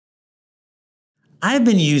I've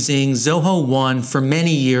been using Zoho One for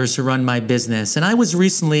many years to run my business, and I was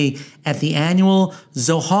recently at the annual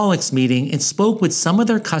Zoholics meeting and spoke with some of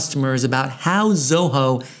their customers about how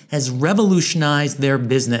Zoho has revolutionized their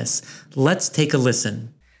business. Let's take a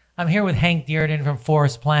listen. I'm here with Hank Dearden from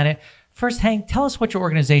ForestPlanet. First, Hank, tell us what your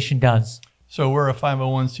organization does. So we're a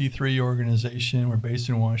 501c3 organization. We're based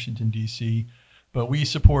in Washington, D.C., but we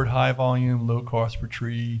support high volume, low cost per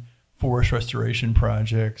tree forest restoration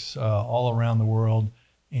projects all around the world,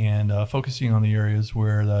 and focusing on the areas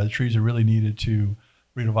where the trees are really needed to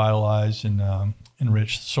revitalize and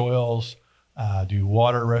enrich soils, do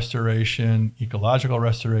water restoration, ecological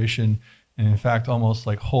restoration, and in fact, almost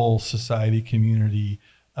like whole society community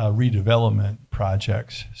redevelopment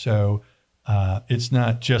projects. So it's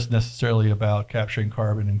not just necessarily about capturing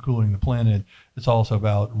carbon and cooling the planet. It's also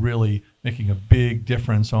about really making a big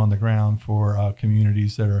difference on the ground for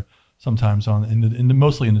communities that are sometimes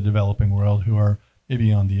mostly in the developing world, who are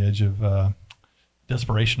maybe on the edge of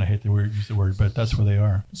desperation. I hate to use the word, but that's where they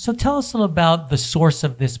are. So tell us a little about the source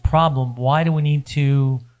of this problem. Why do we need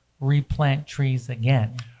to replant trees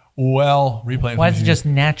again? Well, why does it just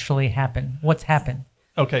naturally happen? What's happened?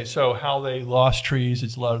 Okay, so how they lost trees,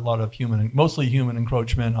 it's a lot of mostly human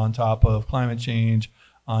encroachment on top of climate change,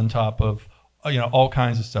 on top of all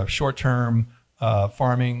kinds of stuff, short-term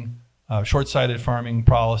farming, short-sighted farming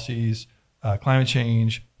policies, climate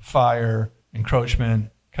change, fire,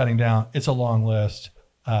 encroachment, cutting down. It's a long list.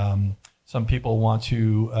 Some people want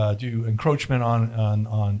to do encroachment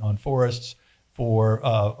on forests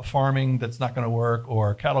for farming that's not going to work,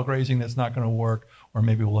 or cattle grazing that's not going to work, or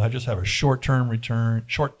maybe we'll just have a short-term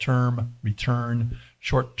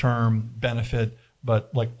benefit,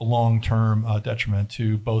 but like long-term detriment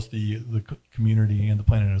to both the community and the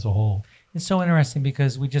planet as a whole. It's so interesting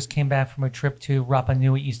because we just came back from a trip to Rapa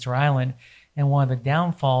Nui, Easter Island, and one of the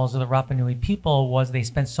downfalls of the Rapa Nui people was they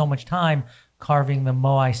spent so much time carving the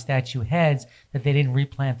Moai statue heads that they didn't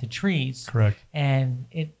replant the trees. Correct. And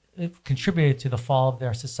it contributed to the fall of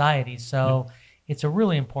their society. So It's a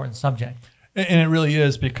really important subject. And it really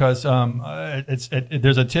is, because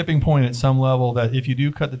there's a tipping point at some level that if you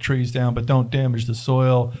do cut the trees down but don't damage the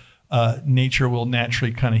soil, nature will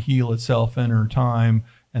naturally kind of heal itself in her time,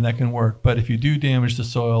 and that can work. But if you do damage the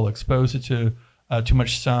soil, expose it to too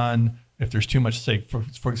much sun, if there's too much, say,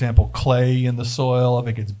 for example, clay in the soil, if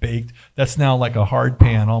it gets baked, that's now like a hard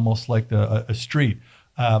pan, almost like a street.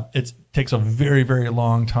 It takes a very, very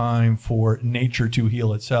long time for nature to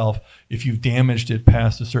heal itself if you've damaged it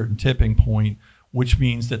past a certain tipping point, which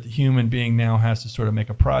means that the human being now has to sort of make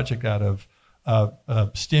a project out of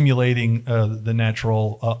stimulating the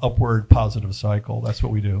natural upward positive cycle. That's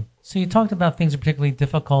what we do. So you talked about things are particularly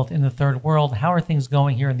difficult in the third world. How are things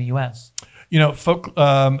going here in the U.S.?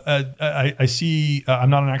 I see, I'm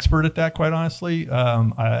not an expert at that, quite honestly.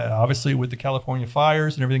 Obviously, with the California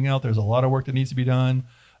fires and everything else, there's a lot of work that needs to be done.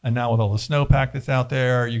 And now with all the snowpack that's out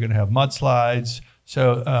there, you're going to have mudslides.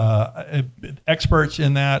 So experts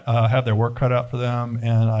in that have their work cut out for them.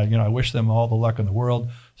 And I wish them all the luck in the world.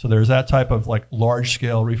 So there's that type of like large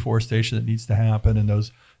scale reforestation that needs to happen in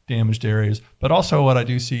those damaged areas. But also what I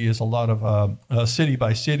do see is a lot of city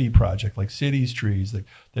by city project, like cities trees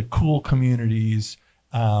that cool communities,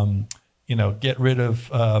 get rid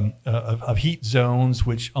of heat zones,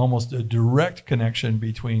 which almost a direct connection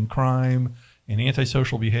between crime and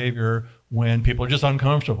antisocial behavior when people are just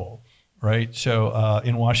uncomfortable, right? So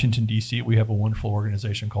in Washington, D.C., we have a wonderful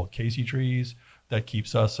organization called Casey Trees that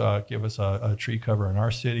keeps us, give us a tree cover in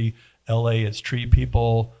our city. L.A., it's Tree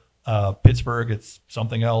People. Pittsburgh, it's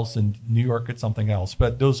something else, and New York, it's something else.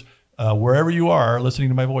 But those, wherever you are listening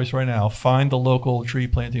to my voice right now, find the local tree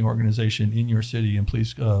planting organization in your city and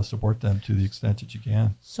please support them to the extent that you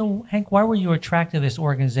can. So, Hank, why were you attracted to this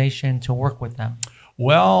organization to work with them?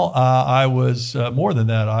 Well, I was more than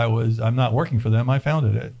that. I'm not working for them. I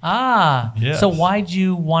founded it. Yes. So why'd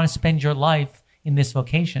you want to spend your life in this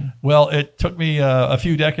vocation? Well, it took me a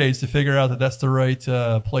few decades to figure out that that's the right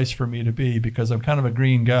place for me to be, because I'm kind of a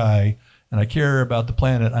green guy and I care about the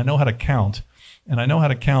planet. I know how to count, and I know how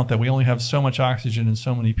to count that we only have so much oxygen and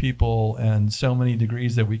so many people and so many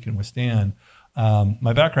degrees that we can withstand.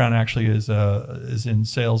 My background actually is in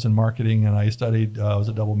sales and marketing, and I was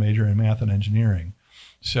a double major in math and engineering.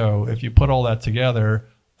 So if you put all that together,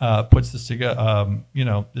 puts this together,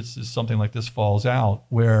 this is something like this falls out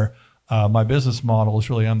where my business model is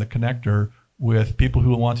really I'm the connector with people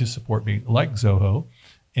who want to support me, like Zoho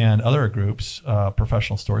and other groups,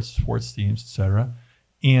 professional sports teams, etc.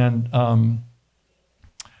 And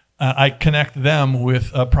I connect them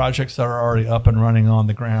with projects that are already up and running on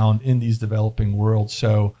the ground in these developing worlds.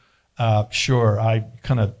 So Sure, I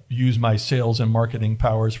kind of use my sales and marketing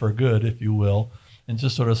powers for good, if you will, and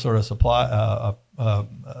just sort of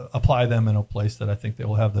apply them in a place that I think they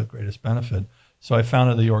will have the greatest benefit. So I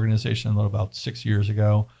founded the organization about 6 years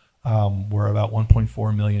ago. We're about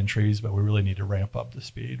 1.4 million trees, but we really need to ramp up the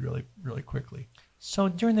speed really, really quickly. So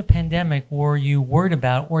during the pandemic, were you worried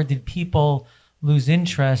about, or did people lose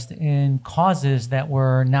interest in causes that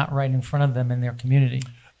were not right in front of them in their community?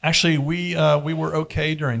 Actually, we were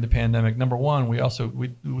okay during the pandemic. Number one, we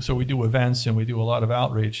do events and we do a lot of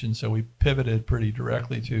outreach, and so we pivoted pretty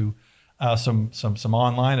directly to some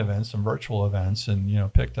online events, some virtual events,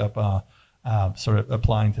 and picked up sort of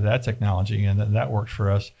applying to that technology, and that worked for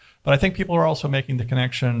us. But I think people are also making the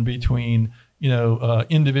connection between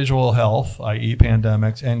individual health, i.e.,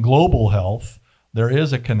 pandemics, and global health. There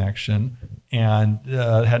is a connection, and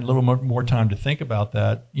had a little more time to think about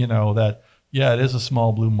that. That. Yeah, it is a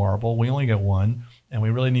small blue marble. We only get one, and we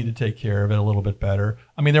really need to take care of it a little bit better.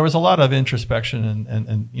 I mean, there was a lot of introspection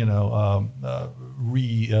and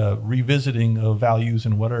revisiting of values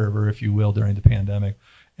and whatever, if you will, during the pandemic.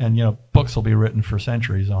 And books will be written for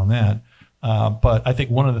centuries on that. But I think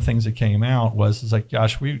one of the things that came out was like,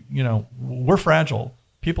 gosh, we're fragile.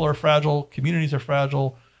 People are fragile. Communities are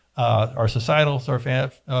fragile. Our societals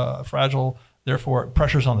are fragile. Therefore,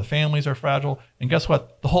 pressures on the families are fragile. And guess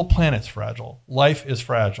what? The whole planet's fragile. Life is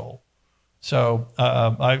fragile. So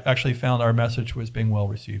I actually found our message was being well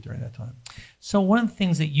received during that time. So one of the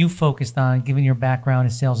things that you focused on, given your background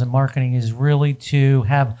in sales and marketing, is really to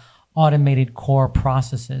have automated core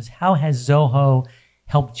processes. How has Zoho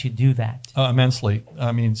helped you do that? Immensely.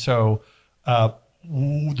 I mean, so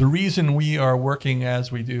the reason we are working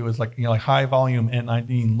as we do is like high volume, and I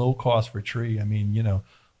mean low cost for tree. I mean,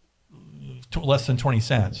 less than 20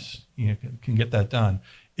 cents can get that done,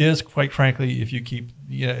 is quite frankly, if you keep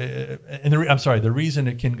the reason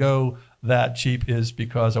it can go that cheap is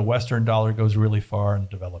because a Western dollar goes really far in the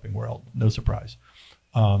developing world. No surprise.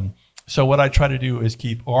 So what I try to do is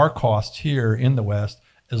keep our costs here in the West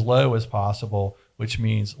as low as possible, which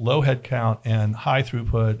means low headcount and high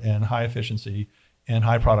throughput and high efficiency and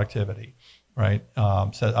high productivity, right?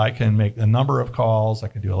 So I can make a number of calls, I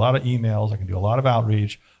can do a lot of emails, I can do a lot of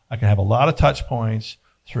outreach, I can have a lot of touch points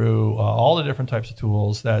through all the different types of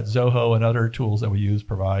tools that Zoho and other tools that we use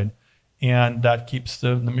provide. And that keeps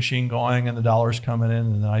the machine going and the dollars coming in.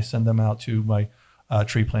 And then I send them out to my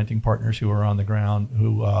tree planting partners who are on the ground,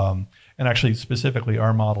 and actually specifically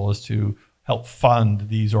our model is to help fund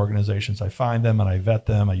these organizations. I find them and I vet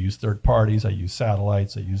them. I use third parties. I use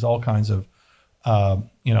satellites. I use all kinds of,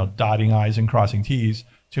 dotting I's and crossing T's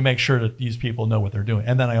to make sure that these people know what they're doing.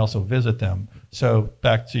 And then I also visit them. So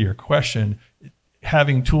back to your question,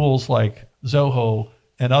 having tools like Zoho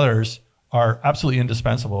and others are absolutely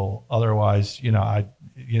indispensable. Otherwise,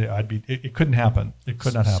 it couldn't happen. It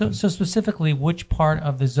could not happen. So specifically, which part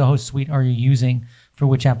of the Zoho suite are you using for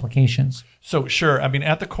which applications? So sure. I mean,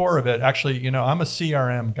 at the core of it, actually, I'm a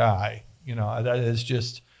CRM guy. That is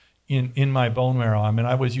just in my bone marrow. I mean,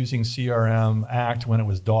 I was using CRM Act when it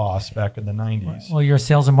was DOS back in the 90s. Well, you're a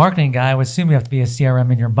sales and marketing guy. I would assume you have to be a CRM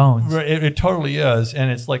in your bones. It totally is. And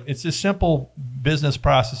it's just simple business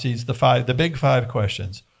processes, the big five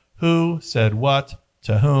questions. Who said what,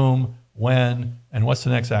 to whom, when, and what's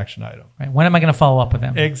the next action item? Right. When am I going to follow up with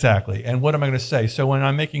them? Exactly. And what am I going to say? So when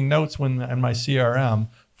I'm making notes in my CRM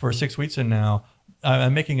for 6 weeks from now,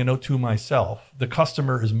 I'm making a note to myself. The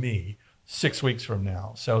customer is me 6 weeks from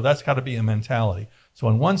now. So that's got to be a mentality. So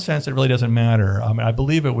in one sense, it really doesn't matter. I mean, I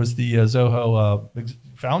believe it was the Zoho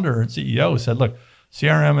founder and CEO who said, look,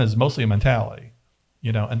 CRM is mostly a mentality,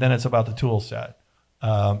 and then it's about the tool set.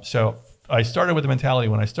 So I started with the mentality.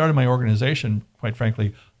 When I started my organization, quite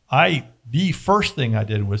frankly, the first thing I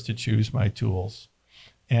did was to choose my tools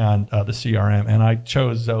and the CRM, and I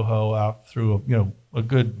chose Zoho through a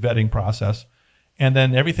good vetting process. And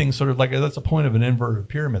then everything sort of that's a point of an inverted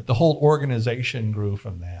pyramid. The whole organization grew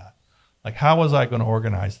from that. Like, how was I going to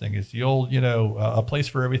organize things? It's the old, a place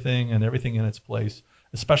for everything and everything in its place,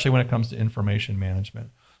 especially when it comes to information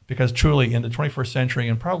management. Because truly, in the 21st century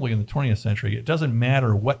and probably in the 20th century, it doesn't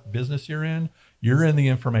matter what business you're in the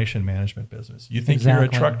information management business. You think You're a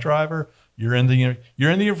truck driver, you're in the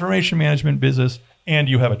information management business, and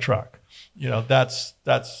you have a truck. That's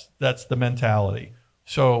the mentality.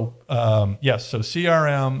 So yes, so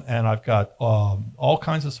CRM, and I've got all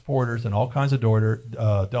kinds of supporters and all kinds of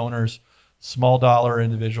donors, small dollar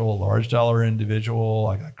individual, large dollar individual.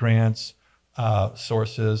 I got grants,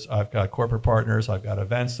 sources. I've got corporate partners. I've got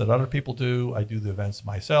events that other people do. I do the events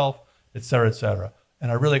myself, et cetera, et cetera.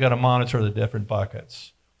 And I really got to monitor the different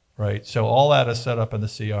buckets, right? So all that is set up in the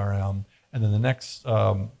CRM. And then the next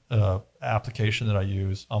application that I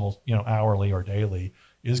use almost hourly or daily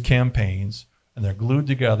is campaigns, and they're glued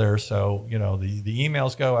together. So the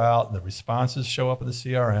emails go out and the responses show up in the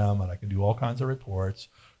CRM, and I can do all kinds of reports.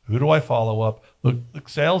 Who do I follow up? Look,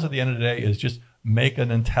 sales at the end of the day is just make an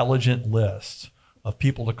intelligent list of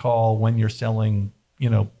people to call when you're selling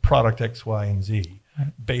product X, Y, and Z.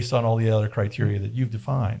 Based on all the other criteria that you've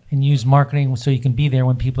defined. And use marketing so you can be there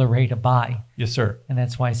when people are ready to buy. Yes, sir. And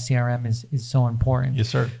that's why CRM is so important. Yes,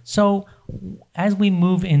 sir. So as we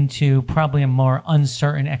move into probably a more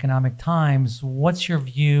uncertain economic times, what's your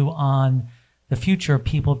view on the future of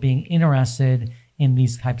people being interested in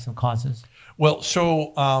these types of causes? Well,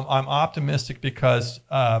 so I'm optimistic because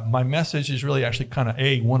my message is really actually kind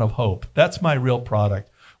of one of hope. That's my real product.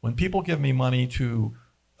 When people give me money to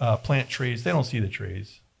plant trees, they don't see the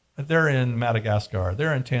trees. They're in Madagascar,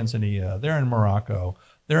 they're in Tanzania, they're in Morocco,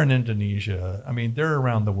 they're in Indonesia. I mean, they're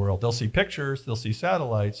around the world. They'll see pictures, they'll see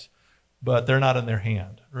satellites, but they're not in their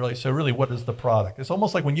hand, really. So really, what is the product? It's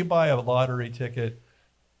almost like when you buy a lottery ticket,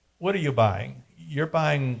 what are you buying? You're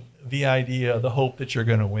buying the idea, the hope that you're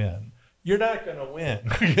going to win. You're not going to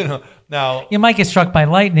win. Now you might get struck by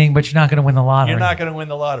lightning, but you're not going to win the lottery. You're not going to win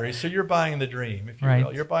the lottery. So you're buying the dream, if you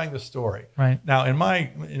will. You're buying the story. Right. Now, in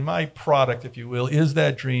my product, if you will, is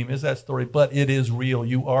that dream, is that story, but it is real.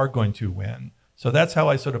 You are going to win. So that's how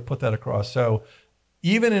I sort of put that across. So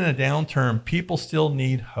even in a downturn, people still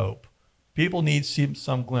need hope. People need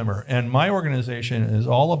some glimmer. And my organization is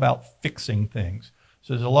all about fixing things.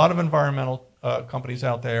 So there's a lot of environmental companies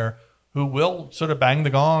out there who will sort of bang the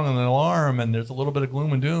gong and the alarm, and there's a little bit of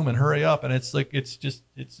gloom and doom and hurry up, and it's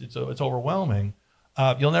overwhelming.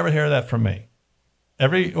 You'll never hear that from me.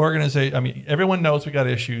 Every organization, everyone knows we got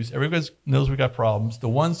issues. Everybody knows we got problems. The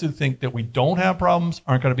ones who think that we don't have problems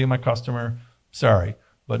aren't going to be my customer. Sorry.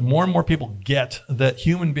 But more and more people get that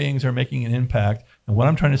human beings are making an impact. And what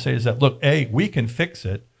I'm trying to say is that, look, we can fix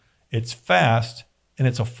it. It's fast and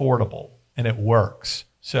it's affordable and it works.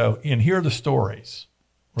 So, and here are the stories,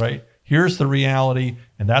 right? Here's the reality,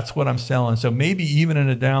 and that's what I'm selling. So maybe even in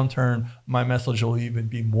a downturn, my message will even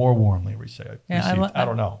be more warmly received. Yeah, I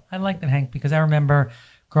don't know. I like that, Hank, because I remember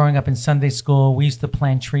growing up in Sunday school, we used to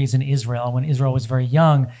plant trees in Israel when Israel was very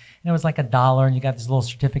young, and it was like $1, and you got this little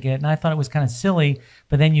certificate, and I thought it was kind of silly,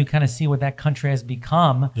 but then you kind of see what that country has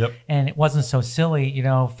become, and it wasn't so silly,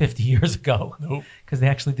 50 years ago, because they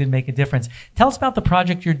actually did make a difference. Tell us about the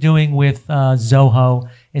project you're doing with Zoho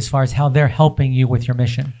as far as how they're helping you with your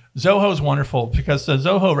mission. Zoho is wonderful because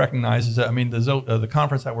Zoho recognizes that. The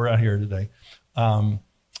conference that we're at here today,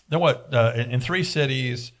 they're in 3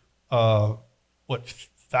 cities,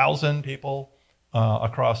 1,000 people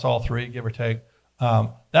across all 3, give or take.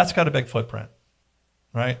 That's got a big footprint,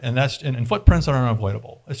 right? And footprints are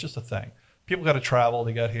unavoidable. It's just a thing. People got to travel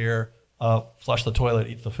to get here, flush the toilet,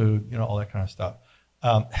 eat the food, all that kind of stuff.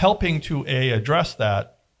 Helping to address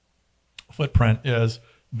that footprint is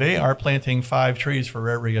they are planting 5 trees for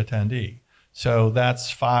every attendee. So that's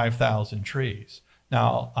 5,000 trees.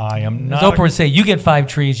 Now, I am not... As Oprah would say, you get 5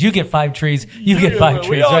 trees, you get 5 trees, you get 5 trees,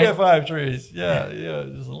 we all right? get 5 trees. Yeah,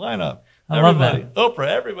 just line up. I love that. Oprah,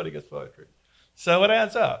 everybody gets 5 trees. So it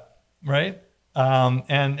adds up, right?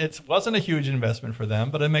 And it wasn't a huge investment for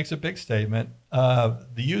them, but it makes a big statement. The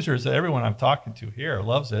users, everyone I'm talking to here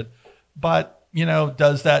loves it. But,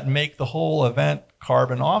 does that make the whole event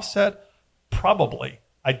carbon offset? Probably.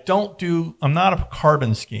 I'm not a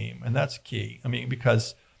carbon scheme, and that's key.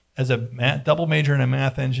 Because as a double major in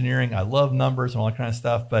math engineering, I love numbers and all that kind of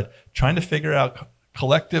stuff, but trying to figure out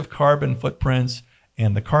collective carbon footprints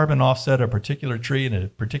and the carbon offset of a particular tree and a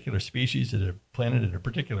particular species that are planted in a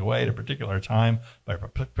particular way at a particular time by a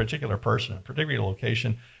particular person, a particular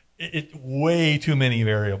location, it's way too many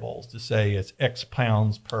variables to say it's X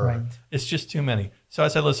pounds per. Right. It's just too many. So I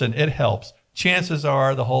said, listen, it helps. Chances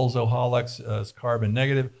are the whole Zoholics is carbon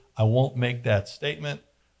negative. I won't make that statement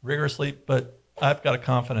rigorously, but I've got a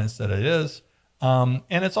confidence that it is. And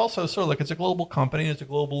it's also sort of like it's a global company. It's a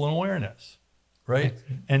global awareness, right?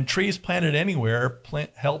 And trees planted anywhere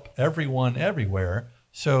help everyone everywhere.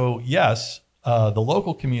 So yes, the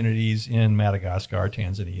local communities in Madagascar,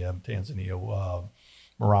 Tanzania,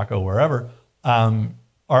 Morocco, wherever,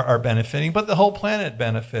 are benefiting, but the whole planet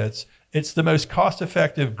benefits. It's the most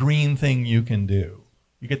cost-effective green thing you can do.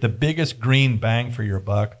 You get the biggest green bang for your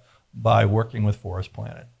buck by working with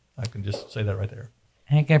ForestPlanet. I can just say that right there.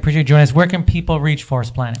 Hank, I appreciate you joining us. Where can people reach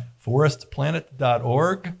ForestPlanet?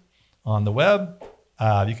 ForestPlanet.org on the web.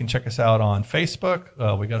 You can check us out on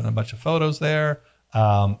Facebook. We got a bunch of photos there.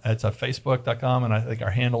 It's at facebook.com, and I think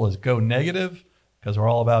our handle is Go Negative because we're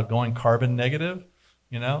all about going carbon negative.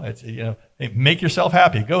 It's, hey, make yourself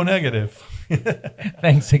happy. Go negative.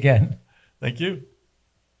 Thanks again. Thank you.